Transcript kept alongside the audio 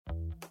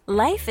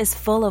Life is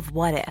full of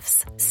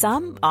what-ifs.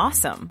 Some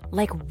awesome,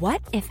 like what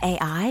if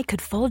AI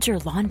could fold your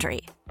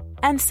laundry?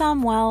 And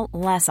some, well,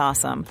 less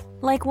awesome,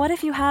 like what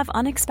if you have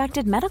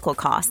unexpected medical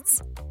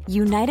costs?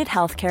 United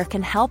Healthcare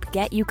can help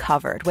get you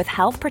covered with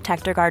Health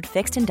Protector Guard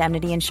fixed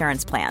indemnity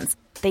insurance plans.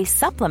 They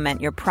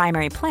supplement your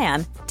primary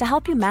plan to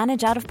help you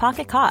manage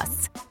out-of-pocket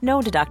costs.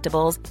 No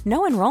deductibles,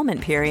 no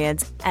enrollment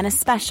periods, and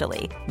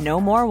especially no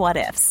more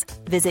what-ifs.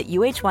 Visit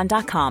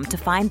UH1.com to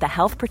find the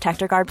Health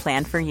Protector Guard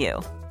plan for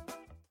you.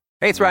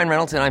 Hey, it's Ryan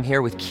Reynolds, and I'm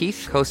here with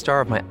Keith,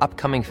 co-star of my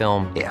upcoming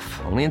film,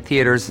 If, only in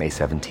theaters May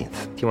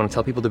 17th. Do you want to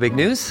tell people the big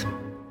news?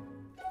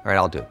 All right,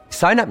 I'll do it.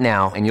 Sign up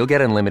now and you'll get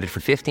unlimited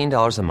for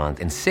 $15 a month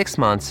and 6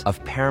 months of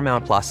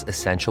Paramount Plus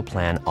Essential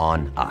Plan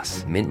on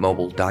us.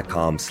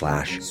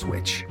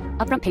 MintMobile.com/switch.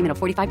 Upfront payment of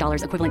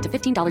 $45 equivalent to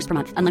 $15 per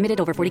month. Unlimited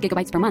over 40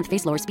 gigabytes per month.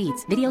 Face lower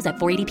speeds. Videos at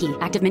 480p.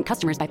 Active Mint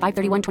customers by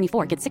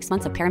 531.24 get 6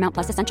 months of Paramount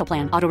Plus Essential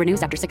Plan. Auto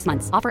renews after 6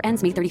 months. Offer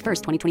ends May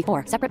 31st,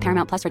 2024. Separate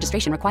Paramount Plus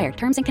registration required.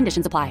 Terms and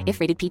conditions apply if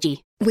rated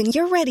PG. When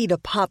you're ready to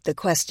pop the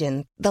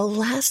question, the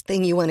last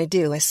thing you want to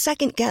do is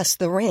second-guess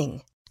the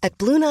ring. At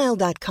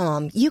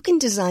BlueNile.com, you can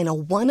design a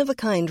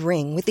one-of-a-kind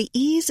ring with the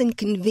ease and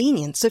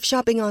convenience of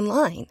shopping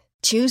online.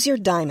 Choose your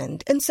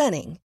diamond and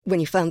setting. When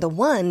you find the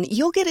one,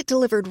 you'll get it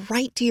delivered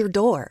right to your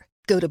door.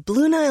 Go to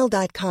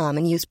BlueNile.com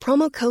and use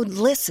promo code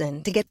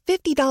LISTEN to get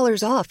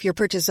 $50 off your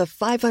purchase of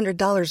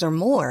 $500 or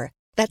more.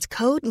 That's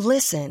code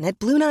LISTEN at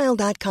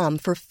BlueNile.com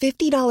for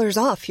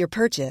 $50 off your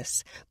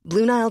purchase.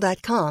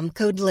 BlueNile.com,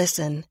 code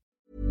LISTEN.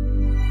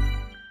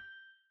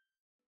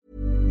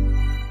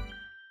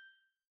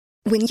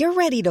 When you're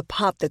ready to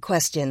pop the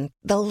question,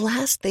 the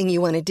last thing you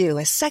want to do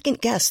is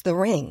second-guess the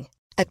ring.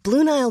 At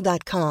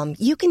BlueNile.com,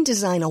 you can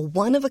design a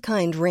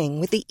one-of-a-kind ring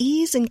with the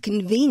ease and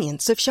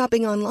convenience of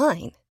shopping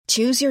online.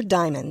 Choose your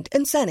diamond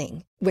and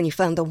setting. When you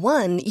find the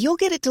one, you'll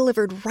get it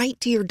delivered right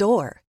to your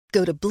door.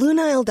 Go to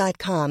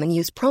BlueNile.com and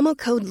use promo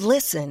code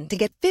LISTEN to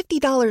get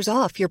 $50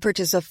 off your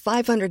purchase of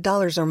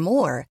 $500 or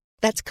more.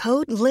 That's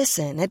code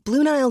LISTEN at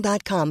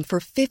BlueNile.com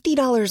for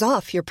 $50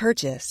 off your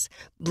purchase.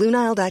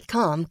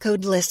 BlueNile.com,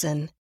 code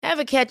LISTEN.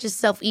 Ever catch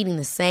yourself eating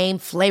the same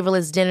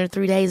flavorless dinner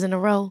 3 days in a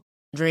row?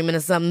 Dreaming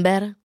of something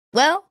better?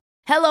 Well,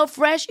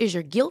 HelloFresh is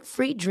your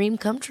guilt-free dream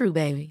come true,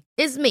 baby.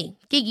 It's me,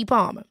 Keke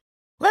Palmer.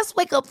 Let's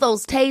wake up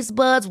those taste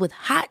buds with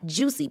hot,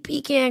 juicy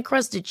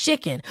pecan-crusted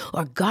chicken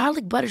or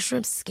garlic butter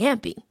shrimp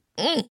scampi.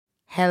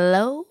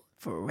 Hello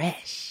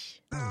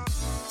Fresh.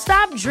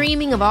 Stop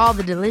dreaming of all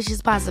the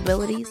delicious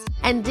possibilities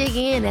and dig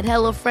in at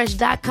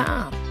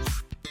HelloFresh.com.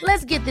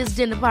 Let's get this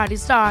dinner party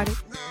started.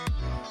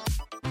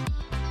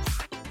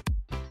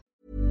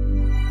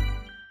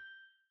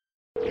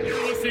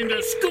 Listening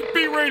to Scoop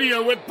B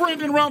Radio with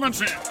Brendan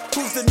Robinson.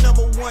 Who's the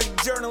number one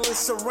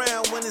journalist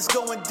around when it's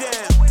going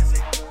down?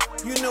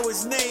 You know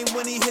his name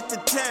when he hit the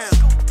town.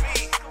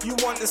 You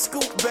want the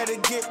scoop, better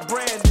get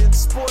Brandon.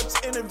 Sports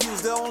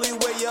interviews, the only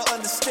way you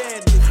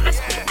understand it.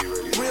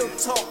 Real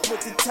talk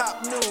with the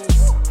top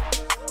news.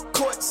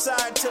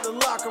 Courtside to the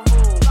locker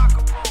room.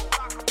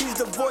 He's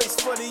the voice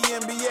for the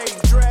NBA.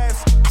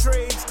 Drafts,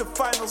 trades, the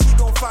finals, he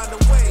gon' find a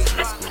way.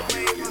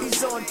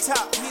 He's on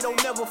top, he don't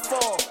never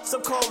fall.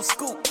 Some call him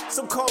Scoop,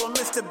 some call him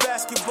Mr.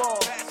 Basketball.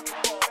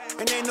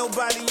 And ain't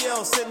nobody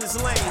else in his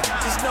lane.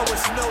 Just know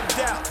it's no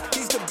doubt,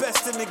 he's the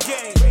best in the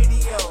game.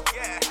 Radio,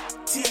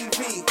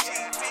 TV,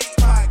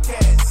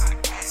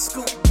 podcast,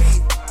 Scoop B.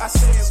 I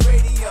said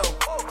radio,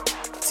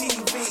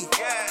 TV,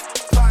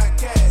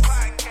 podcast,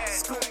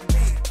 Scoop B.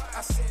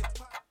 I said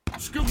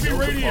Scoop B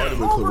Radio.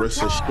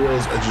 Claressa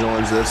Shields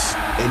joins us,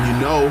 and you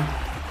know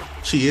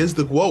she is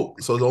the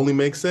GWOAT, so it only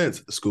makes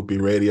sense. Scoop B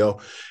Radio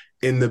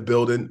in the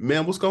building.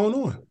 Man, what's going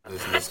on?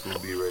 This is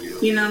Scoop B Radio.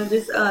 You know,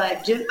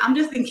 I'm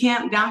just in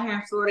camp down here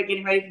in Florida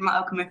getting ready for my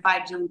upcoming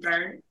fight June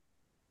 3rd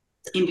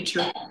in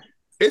Detroit.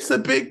 It's a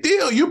big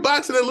deal. You're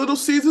boxing at Little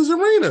Caesars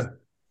Arena.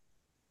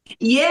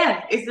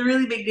 Yeah, it's a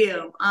really big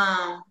deal.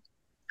 I'm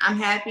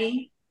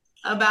happy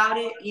about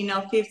it. You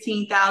know,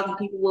 15,000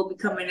 people will be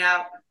coming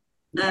out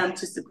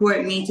to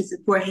support me, to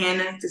support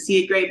Hannah, to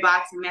see a great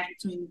boxing match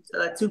between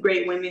two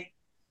great women.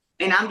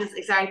 And I'm just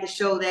excited to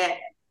show that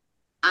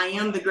I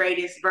am the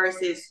greatest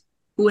versus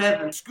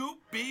whoever. Scoop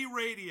B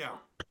Radio.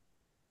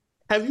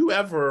 Have you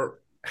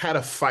ever had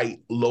a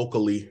fight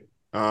locally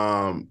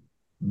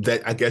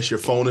that I guess your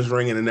phone is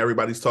ringing and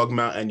everybody's talking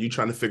about and you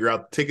trying to figure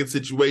out the ticket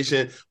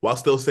situation while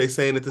still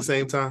saying at the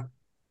same time?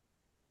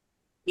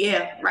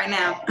 Yeah, right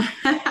now.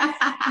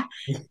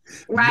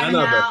 Right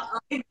now.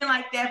 It's been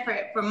like that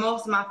for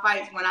most of my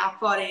fights. When I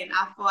fought,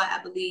 I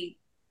believe,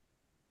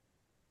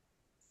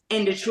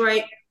 in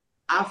Detroit.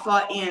 I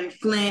fought in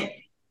Flint,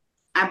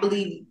 I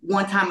believe,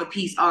 one time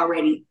apiece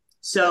already.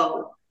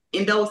 So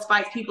in those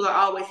fights, people are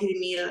always hitting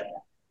me up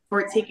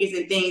for tickets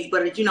and things.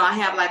 But, you know, I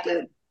have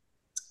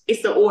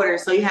it's the order.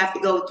 So you have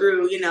to go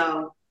through, you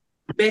know,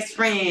 best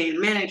friend,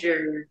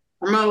 manager,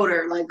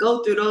 promoter,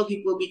 go through those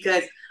people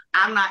because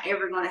I'm not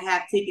ever going to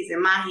have tickets in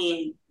my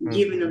hand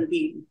giving them to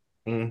people.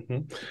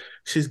 Mm-hmm.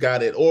 She's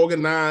got it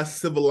organized,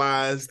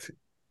 civilized,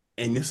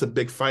 and it's a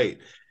big fight.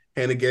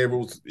 Hannah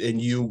Gabriels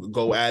and you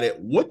go at it.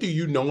 What do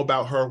you know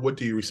about her? What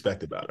do you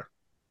respect about her?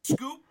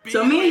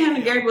 So me and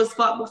Hannah Gabriels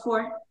fought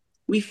before.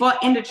 We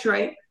fought in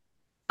Detroit.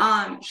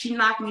 She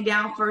knocked me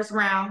down first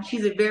round.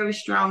 She's a very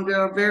strong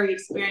girl, very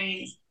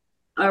experienced.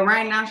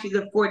 Right now, she's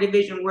a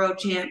 4-division world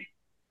champ.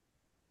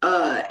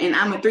 And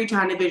I'm a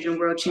 3-time division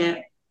world champ.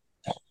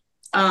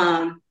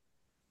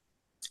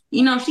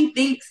 She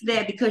thinks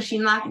that because she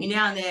knocked me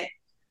down, that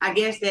I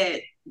guess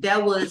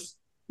that was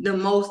the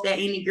most that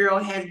any girl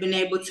has been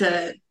able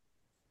to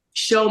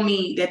show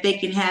me that they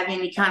can have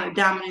any kind of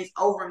dominance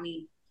over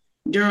me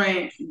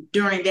during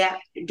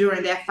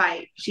that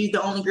fight. She's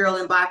the only girl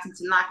in boxing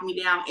to knock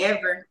me down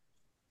ever.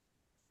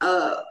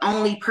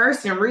 Only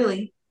person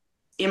really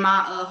in my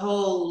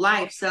whole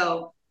life.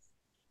 So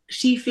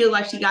she feels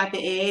like she got the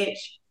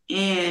edge,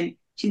 and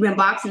she's been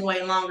boxing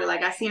way longer.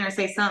 Like I seen her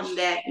say something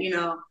that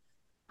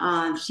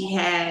she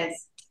has,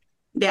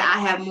 that I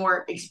have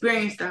more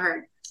experience than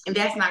her, and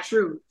that's not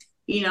true.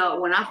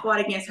 When I fought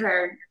against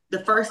her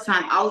the first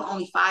time, I was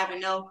only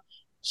 5-0.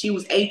 She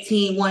was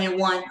 18,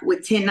 1-1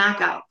 with 10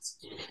 knockouts.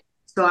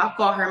 So I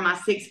fought her in my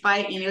 6th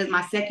fight, and it was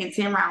my second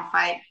 10-round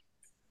fight.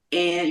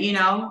 And,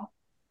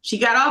 she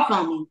got off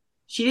on me.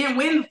 She didn't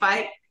win the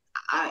fight.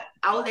 I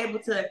was able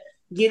to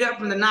get up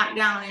from the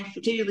knockdown and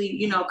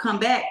strategically, come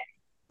back.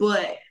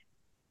 But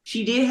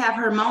she did have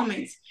her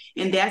moments.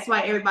 And that's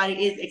why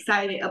everybody is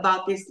excited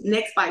about this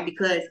next fight,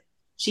 because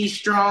she's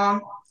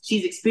strong,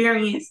 she's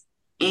experienced,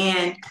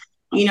 and,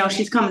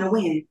 she's coming to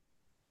win.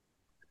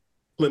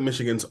 Flint,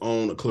 Michigan's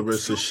own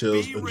Claressa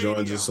Shields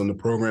joins us on the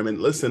program.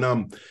 And listen,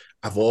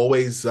 I've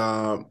always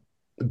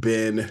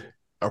been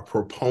a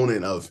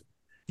proponent of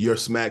your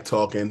smack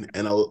talking,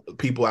 and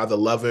people either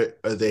love it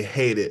or they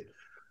hate it.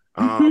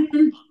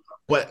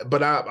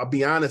 But I'll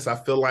be honest, I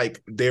feel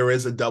like there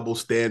is a double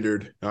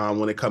standard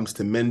when it comes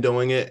to men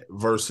doing it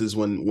versus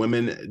when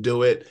women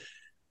do it.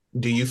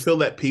 Do you feel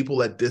that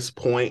people at this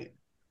point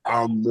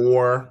are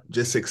more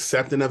just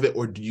accepting of it,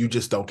 or do you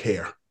just don't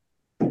care?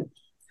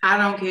 I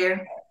don't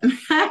care.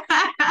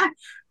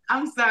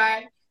 I'm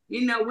sorry.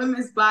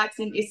 Women's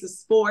boxing, it's a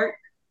sport.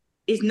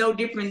 It's no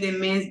different than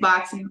men's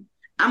boxing.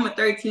 I'm a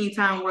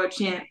 13-time world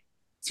champ,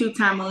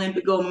 2-time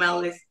Olympic gold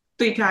medalist,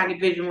 3-time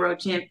division world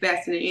champ,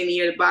 faster than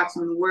any other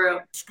boxer in the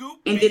world.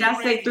 And did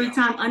I say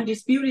 3-time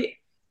undisputed?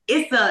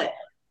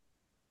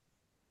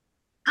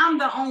 I'm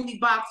the only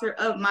boxer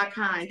of my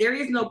kind. There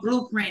is no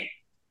blueprint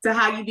to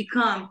how you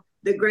become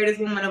the greatest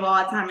woman of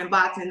all time in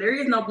boxing. There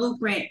is no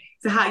blueprint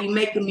to how you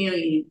make $1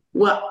 million.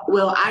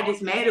 Well, I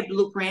just made a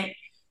blueprint.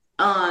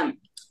 Now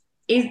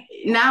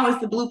it's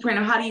the blueprint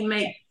of how do you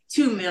make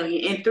 $2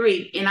 million and $3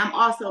 million. And I'm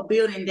also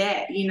building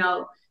that,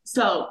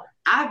 So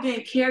I've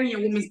been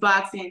carrying women's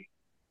boxing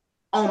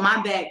on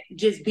my back,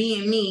 just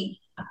being me,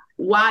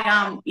 while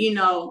I'm,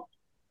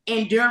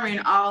 enduring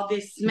all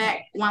this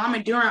smack, while I'm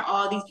enduring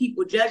all these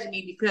people judging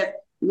me because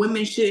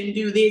women shouldn't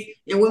do this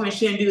and women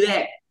shouldn't do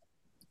that.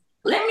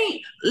 Let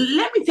me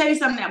tell you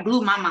something that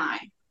blew my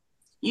mind.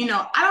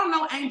 I don't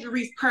know Angel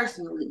Reese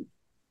personally,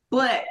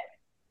 but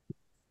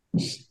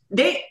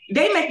they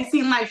make it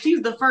seem like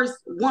she's the first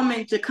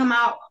woman to come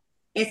out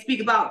and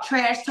speak about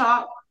trash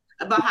talk,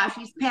 about how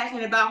she's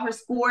passionate about her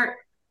sport,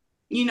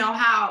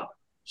 how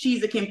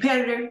she's a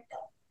competitor.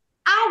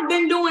 I've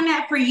been doing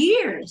that for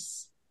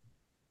years.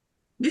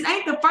 This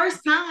ain't the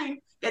first time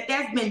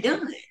that's been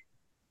done.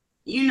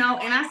 And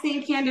I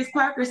seen Candace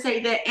Parker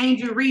say that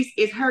Angel Reese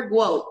is her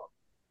GWOAT.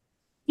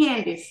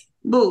 Candace,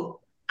 boo,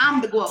 I'm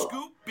the GWOAT.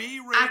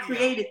 I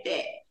created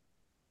that.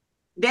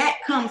 That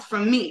comes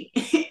from me.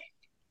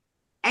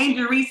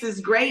 Angel Reese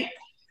is great,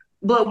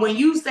 but when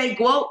you say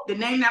GWOAT, the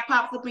name that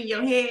pops up in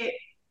your head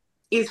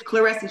is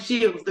Claressa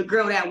Shields, the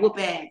girl that whoop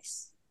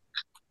ass.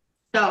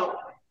 So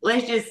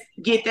let's just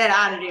get that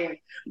out of there.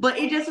 But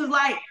it just was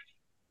like,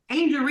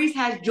 Angel Reese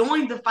has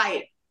joined the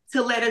fight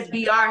to let us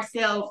be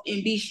ourselves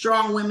and be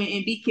strong women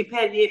and be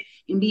competitive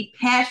and be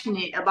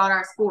passionate about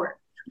our sport.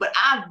 But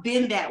I've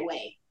been that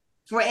way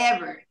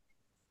forever.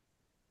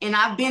 And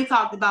I've been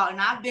talked about, and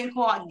I've been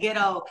called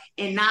ghetto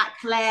and not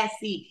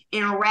classy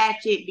and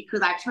ratchet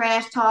because I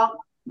trash talk,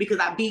 because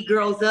I beat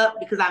girls up,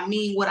 because I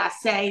mean what I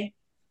say,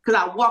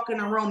 because I walk in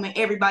a room and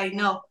everybody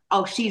know,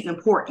 oh, she's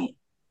important.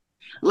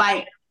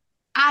 Like,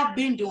 I've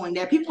been doing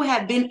that. People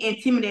have been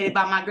intimidated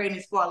by my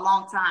greatness for a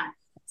long time.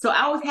 So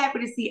I was happy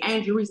to see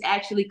Angel Reese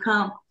actually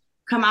come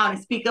out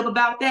and speak up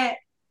about that.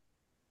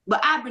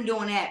 But I've been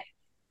doing that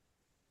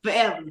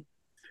forever.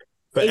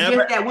 It's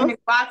just that women's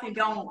boxing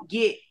don't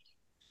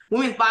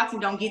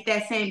get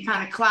that same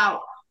kind of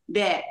clout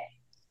that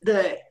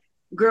the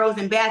girls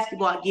in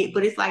basketball get.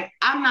 But it's like,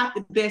 I'm not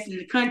the best in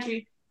the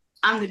country.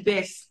 I'm the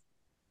best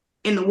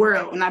in the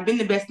world. And I've been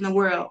the best in the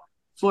world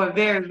for a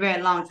very,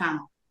 very long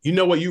time. You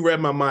know what? You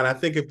read my mind. I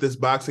think if this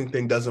boxing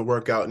thing doesn't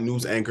work out,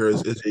 news anchor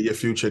is in your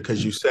future,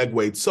 because you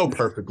segued so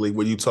perfectly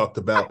when you talked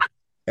about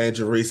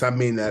Angel Reese. I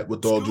mean that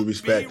with all due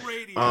respect.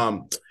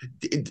 When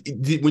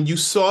you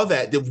saw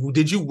that,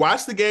 did you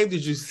watch the game?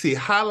 Did you see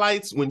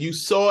highlights? When you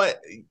saw it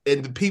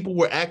and the people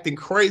were acting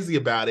crazy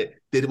about it,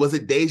 was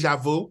it deja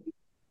vu?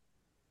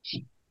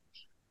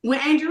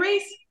 With Angel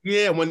Reese?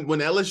 Yeah, when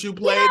LSU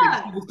played and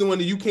Yeah. he was doing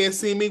the "You Can't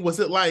See Me," was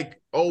it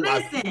like, oh,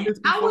 I've seen Listen, this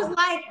I was before?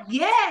 like,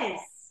 yes,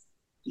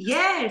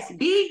 yes,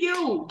 be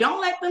you.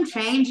 Don't let them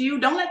change you.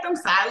 Don't let them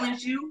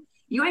silence you.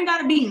 You ain't got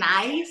to be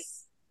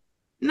nice.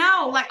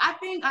 No, like I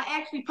think I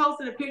actually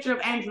posted a picture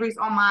of Angel Reese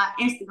on my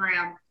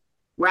Instagram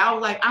where I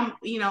was like, I'm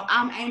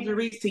Angel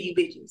Reese to you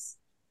bitches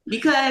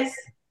because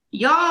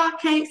y'all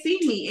can't see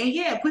me. And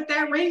yeah, put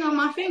that ring on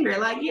my finger.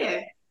 Like,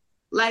 yeah,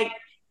 like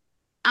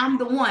I'm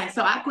the one.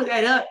 So I put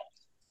that up,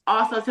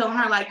 also telling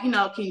her like,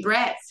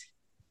 congrats.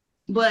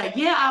 But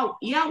yeah,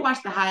 I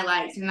watched the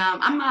highlights, and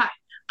I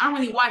don't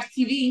really watch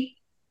TV,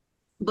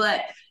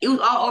 but it was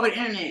all over the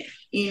internet,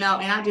 and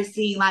I just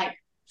seen like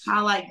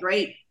how like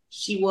great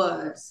she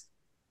was.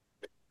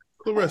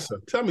 Claressa,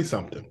 tell me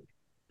something.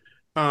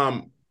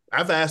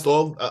 I've asked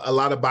a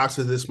lot of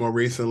boxers this more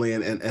recently,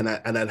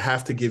 and I'd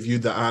have to give you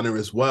the honor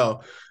as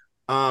well.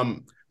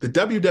 The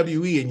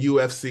WWE and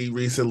UFC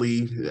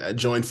recently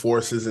joined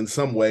forces in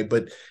some way,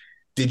 but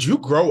did you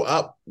grow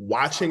up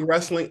watching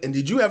wrestling, and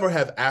did you ever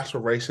have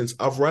aspirations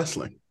of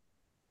wrestling?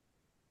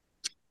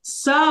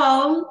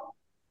 So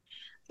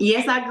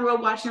yes, I grew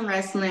up watching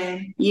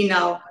wrestling.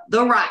 The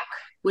Rock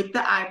with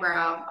the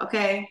eyebrow.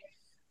 Okay,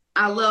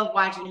 I love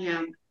watching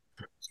him.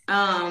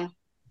 Um,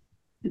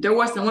 there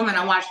were some women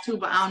I watched too,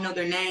 but I don't know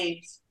their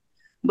names.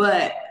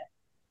 But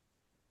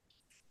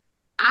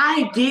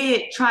I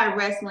did try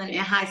wrestling in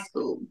high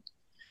school,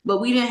 but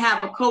we didn't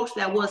have a coach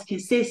that was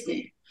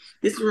consistent.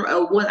 This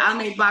was I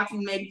made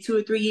boxing maybe 2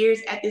 or 3 years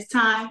at this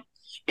time,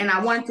 and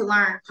I wanted to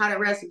learn how to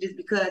wrestle just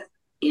because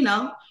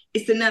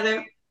it's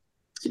another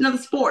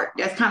sport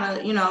that's kind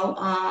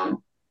of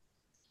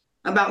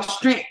about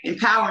strength and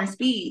power and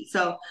speed.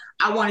 So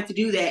I wanted to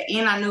do that,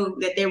 and I knew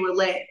that they would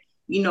let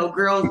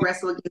girls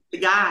wrestle against the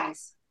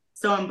guys.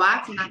 So in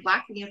boxing, I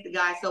box against the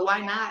guys. So why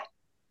not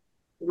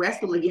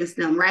wrestle against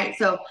them, right?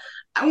 So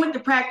I went to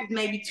practice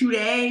maybe 2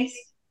 days,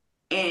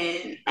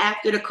 and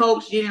after the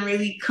coach didn't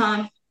really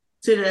come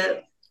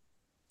to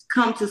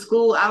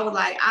school, I was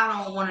like,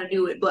 I don't want to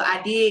do it. But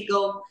I did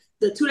go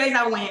the 2 days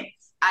I went,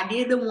 I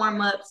did the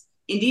warm-ups,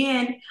 and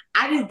then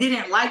I just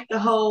didn't like the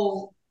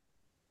whole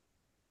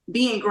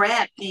being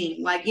grabbed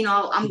thing. Like,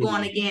 I'm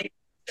going against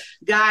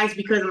guys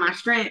because of my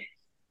strength,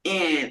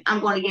 and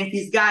I'm going against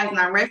these guys and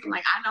I'm wrestling.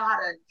 Like, I know how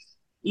to,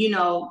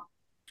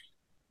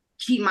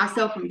 keep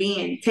myself from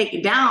being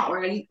taken down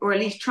or at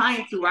least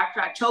trying to, or I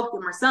try to choke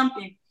them or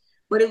something.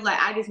 But it was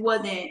like I just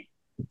wasn't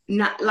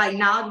not like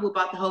knowledgeable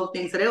about the whole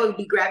thing. So they would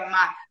be grabbing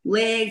my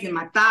legs and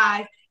my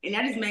thighs, and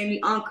that just made me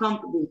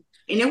uncomfortable.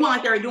 And it wasn't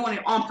like they were doing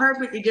it on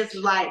purpose. It just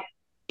was like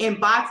in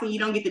boxing, you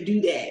don't get to do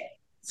that.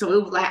 So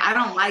it was like I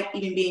don't like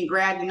even being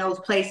grabbed in those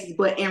places.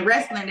 But in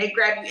wrestling, they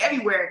grab you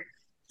everywhere,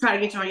 try to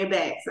get you on your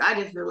back. So I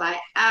just feel like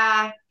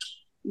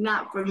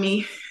not for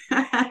me.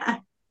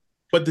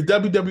 But the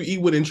WWE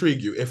would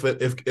intrigue you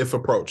if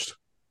approached.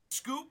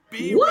 Scoop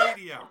B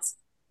Radio.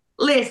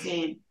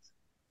 Listen,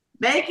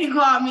 they can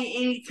call me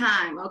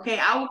anytime. Okay,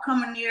 I will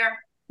come in there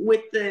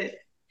with the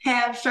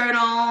half shirt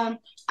on.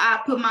 I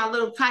put my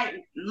little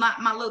tight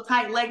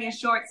legging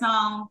shorts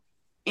on,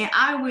 and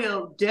I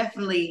will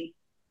definitely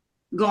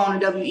go on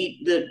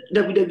the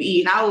WWE,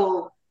 and I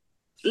will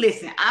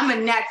listen. I'm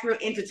a natural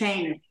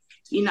entertainer.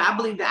 I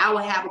believe that I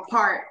will have a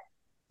part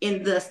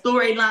in the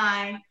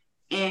storyline,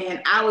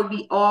 and I would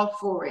be all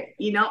for it.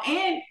 And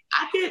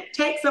I could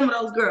take some of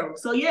those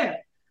girls. So yeah,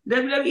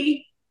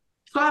 WWE,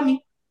 call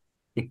me.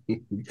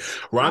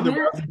 Ronda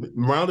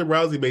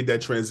Rousey made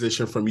that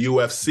transition from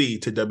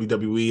UFC to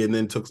WWE and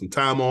then took some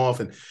time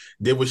off and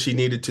did what she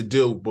needed to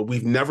do, but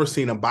we've never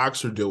seen a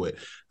boxer do it.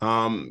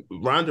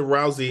 Ronda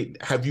Rousey,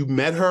 have you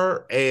met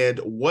her, and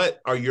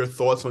what are your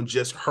thoughts on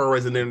just her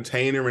as an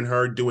entertainer and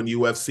her doing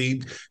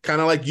UFC,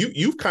 kind of like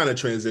you've kind of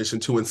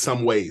transitioned to in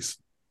some ways?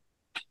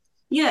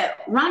 Yeah,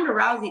 Ronda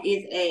Rousey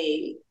is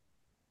a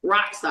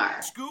rock star.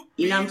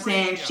 You know what I'm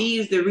saying? She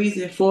is the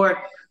reason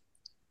for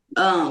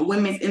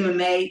women's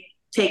MMA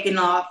taking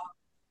off.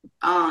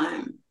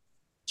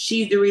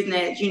 She's the reason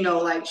that,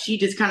 like she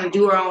just kind of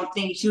do her own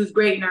thing. She was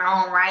great in her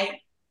own right.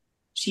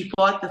 She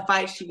fought the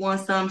fight. She won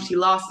some. She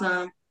lost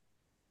some.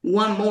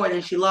 Won more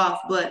than she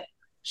lost. But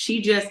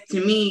she just,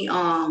 to me,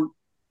 kind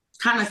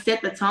of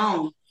set the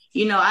tone.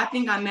 I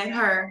think I met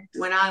her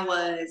when I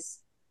was,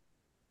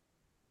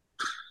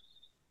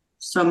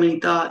 so many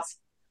thoughts.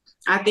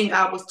 I think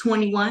I was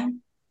 21.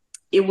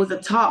 It was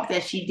a talk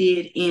that she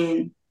did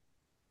in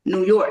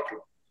New York,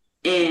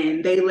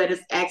 and they let us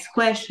ask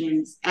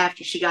questions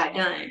after she got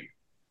done.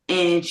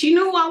 And she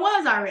knew who I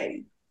was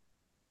already.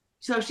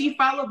 So she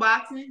followed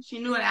boxing. She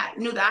knew that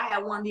I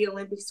had won the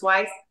Olympics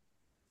twice.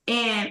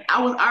 And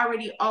I was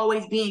already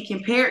always being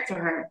compared to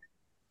her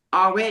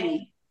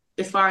already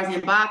as far as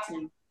in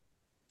boxing.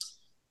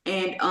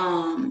 And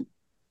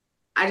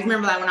I just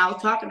remember like when I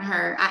was talking to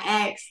her,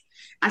 I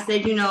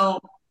said,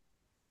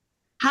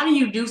 how do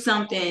you do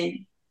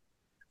something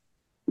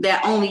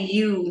that only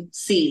you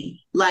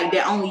see, like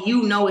that only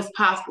you know is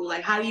possible?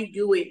 Like, how do you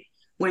do it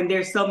when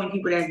there's so many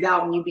people that's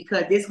doubting you?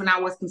 Because this when I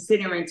was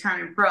considering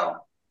turning pro.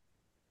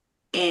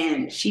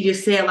 And she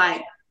just said,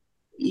 like,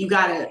 you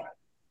gotta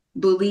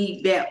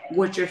believe that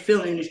what you're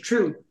feeling is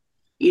true,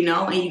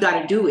 and you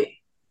gotta do it.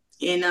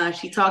 And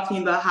she talked to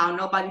me about how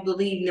nobody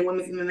believed in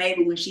women's MMA,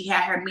 but when she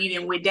had her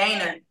meeting with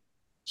Dana,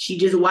 she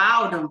just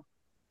wowed them,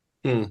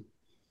 and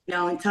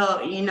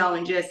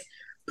just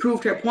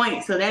proved her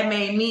point. So that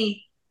made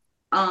me,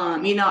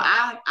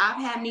 I've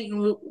had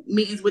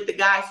meetings with the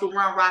guys who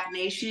run Rock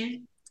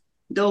Nation,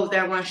 those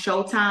that run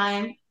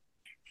Showtime.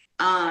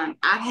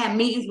 I've had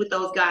meetings with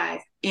those guys,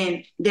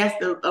 and that's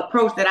the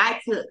approach that I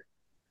took.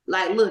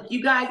 Like, look,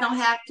 you guys don't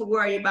have to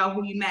worry about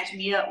who you match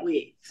me up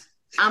with.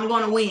 I'm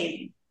going to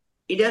win.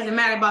 It doesn't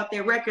matter about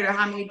their record or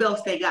how many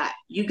belts they got.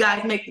 You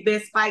guys make the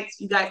best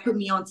fights. You guys put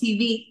me on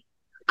TV.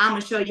 I'm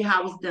going to show you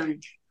how it's done.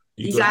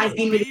 You guys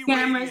give me the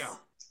cameras.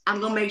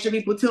 I'm going to make sure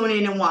people tune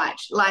in and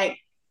watch. Like,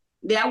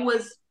 that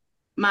was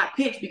my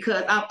pitch,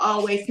 because I've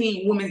always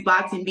seen women's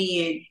boxing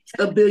being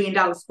 $1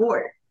 billion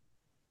sport.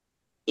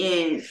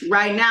 And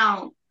right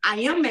now, I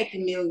am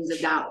making millions of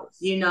dollars,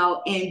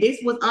 and this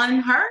was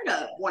unheard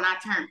of when I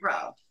turned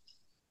pro.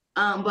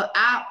 But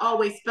I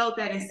always felt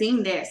that and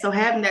seen that. So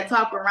having that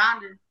talk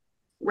around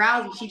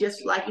Rousey, she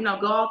just like,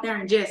 go out there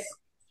and just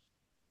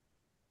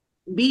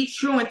be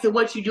true into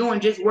what you do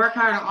and just work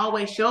hard and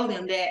always show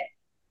them that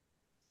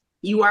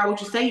you are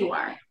what you say you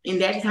are.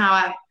 And that's how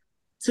I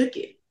took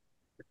it.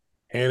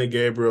 Hannah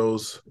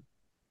Gabriels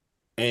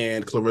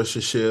and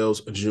Claressa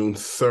Shields, June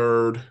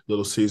 3rd,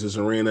 Little Caesars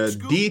Arena,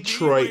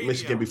 Detroit,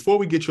 Michigan. Before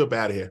we get you up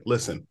out of here,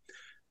 listen,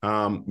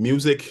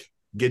 music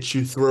gets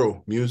you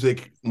through.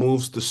 Music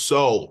moves the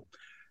soul.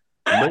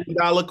 $1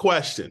 million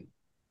question.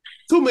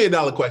 $2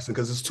 million question,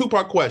 because it's a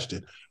two-part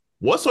question.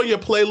 What's on your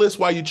playlist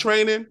while you're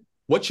training?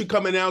 What you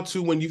coming out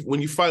to when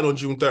you fight on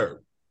June 3rd?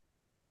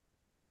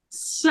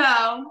 So,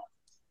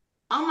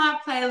 on my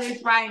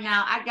playlist right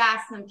now, I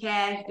got some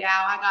Cash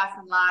Dow, I got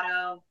some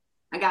Lotto,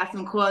 I got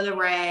some Coyle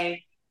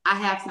Ray, I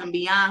have some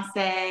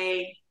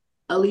Beyonce,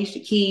 Alicia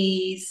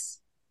Keys,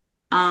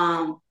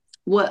 Lil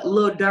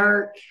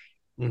Durk,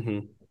 mm-hmm.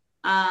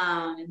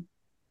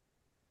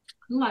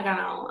 Who I got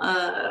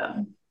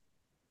on?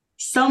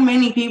 So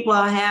many people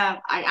I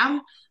have.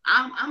 I'm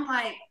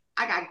like,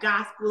 I got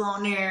gospel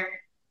on there.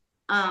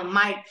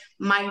 Mike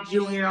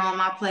Jr. on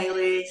my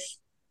playlist.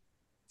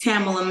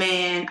 Tamala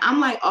Man. I'm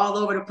like all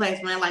over the place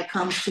when it like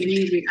comes to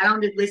music. I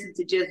don't just listen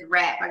to just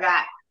rap. I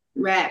got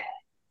rap,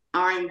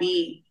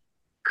 R&B,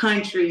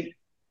 country,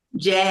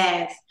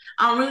 jazz.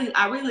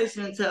 I really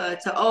listen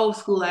to old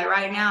school. Like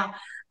right now,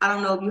 I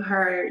don't know if you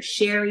heard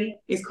Sherry.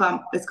 It's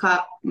called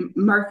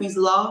Murphy's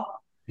Law.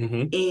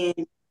 Mm-hmm.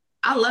 And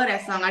I love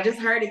that song. I just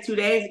heard it 2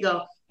 days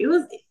ago.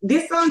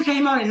 This song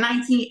came out in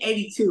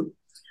 1982.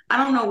 I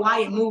don't know why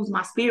it moves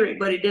my spirit,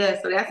 but it does.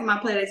 So that's on my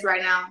playlist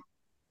right now.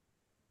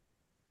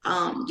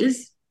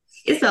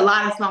 It's a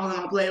lot of songs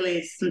on my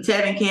playlist. Some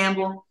Tevin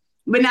Campbell.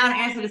 But now to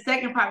answer the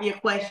second part of your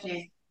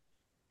question,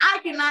 I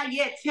cannot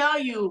yet tell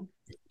you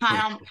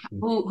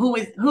who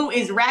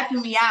is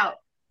rapping me out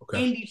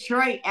in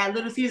Detroit at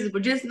Little Caesars.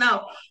 But just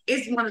know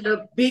it's one of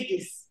the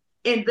biggest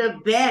and the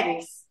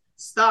baddest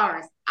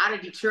stars out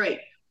of Detroit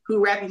who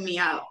rapping me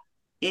out.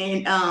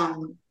 And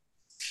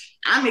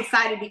I'm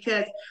excited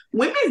because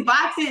women's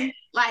boxing,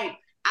 like,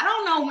 I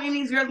don't know when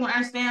these girls will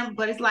understand,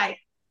 but it's like,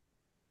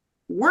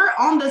 we're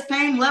on the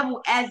same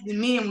level as the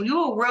men. When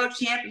you're a world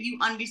champion, you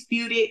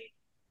undisputed,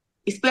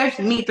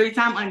 especially me,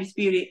 3-time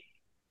undisputed,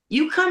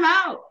 you come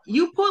out,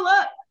 you pull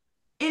up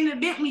in the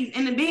Bentleys,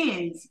 in the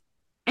Benz,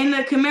 in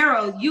the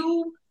Camaros,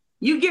 you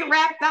get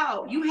wrapped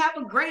out, you have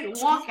a great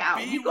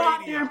walkout, you go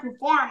out there and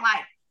perform.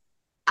 Like,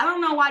 I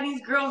don't know why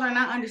these girls are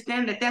not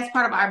understanding that that's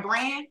part of our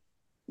brand,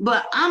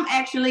 but I'm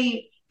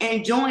actually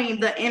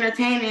enjoying the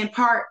entertaining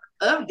part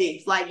of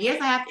this. Like,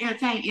 yes, I have to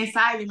entertain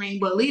inside the ring,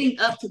 but leading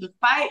up to the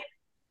fight,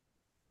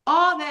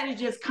 all that is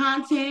just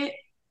content,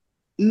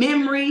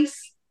 memories,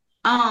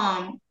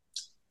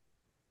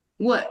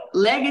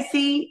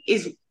 legacy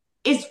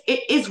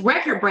is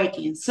record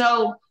breaking.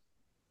 So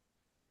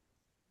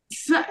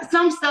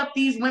some stuff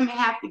these women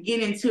have to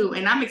get into,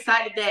 and I'm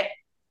excited that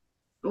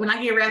when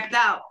I get wrapped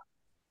out,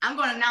 I'm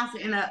going to announce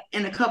it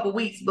in a couple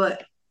weeks,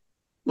 but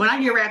when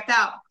I get wrapped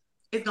out,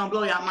 it's going to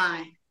blow y'all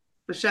mind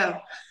for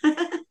sure.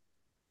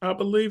 I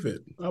believe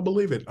it.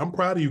 I'm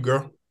proud of you,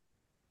 girl.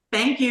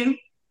 Thank you.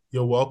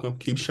 You're welcome.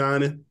 Keep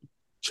shining.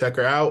 Check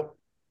her out.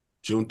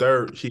 June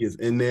 3rd. She is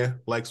in there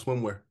like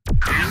swimwear.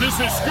 And this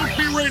is Scoop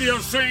B Radio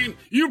saying,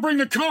 you bring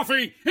the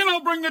coffee and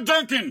I'll bring the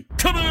Dunkin'.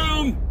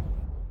 Kaboom!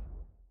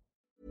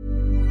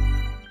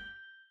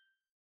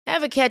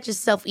 Ever catch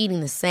yourself eating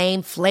the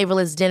same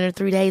flavorless dinner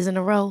 3 days in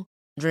a row?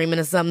 Dreaming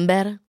of something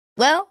better?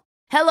 Well,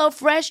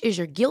 HelloFresh is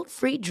your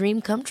guilt-free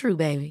dream come true,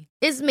 baby.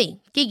 It's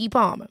me, Keke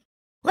Palmer.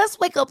 Let's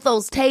wake up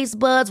those taste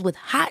buds with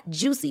hot,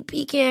 juicy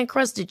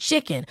pecan-crusted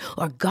chicken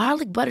or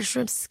garlic butter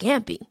shrimp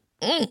scampi.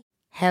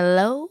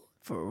 Hello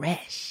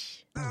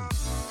Fresh.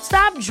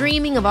 Stop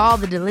dreaming of all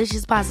the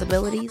delicious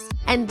possibilities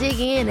and dig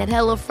in at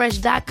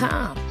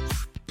HelloFresh.com.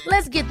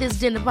 Let's get this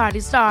dinner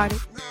party started.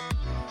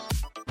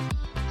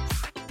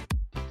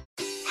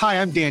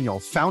 Hi, I'm Daniel,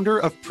 founder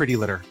of Pretty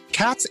Litter.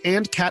 Cats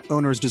and cat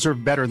owners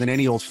deserve better than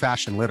any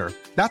old-fashioned litter.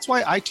 That's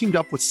why I teamed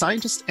up with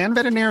scientists and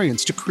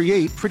veterinarians to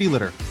create Pretty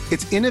Litter.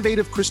 Its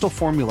innovative crystal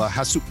formula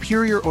has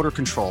superior odor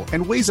control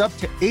and weighs up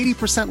to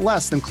 80%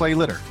 less than clay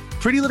litter.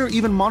 Pretty Litter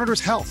even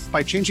monitors health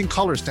by changing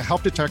colors to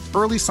help detect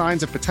early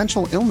signs of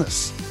potential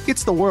illness.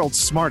 It's the world's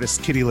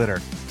smartest kitty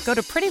litter. Go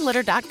to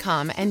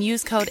prettylitter.com and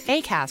use code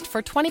ACAST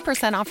for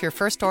 20% off your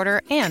first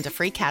order and a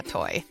free cat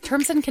toy.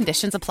 Terms and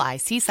conditions apply.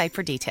 See site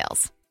for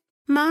details.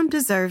 Mom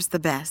deserves the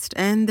best,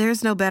 and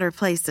there's no better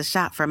place to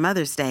shop for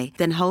Mother's Day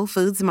than Whole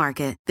Foods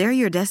Market. They're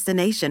your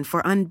destination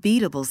for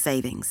unbeatable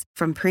savings,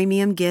 from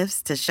premium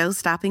gifts to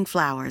show-stopping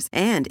flowers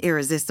and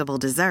irresistible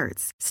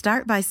desserts.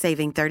 Start by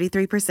saving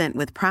 33%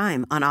 with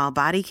Prime on all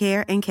body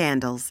care and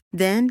candles.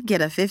 Then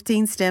get a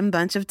 15-stem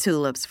bunch of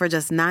tulips for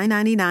just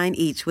 $9.99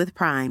 each with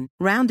Prime.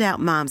 Round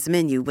out Mom's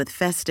menu with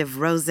festive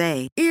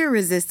rosé,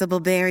 irresistible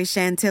berry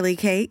chantilly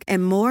cake,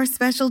 and more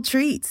special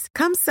treats.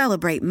 Come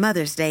celebrate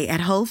Mother's Day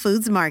at Whole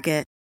Foods Market.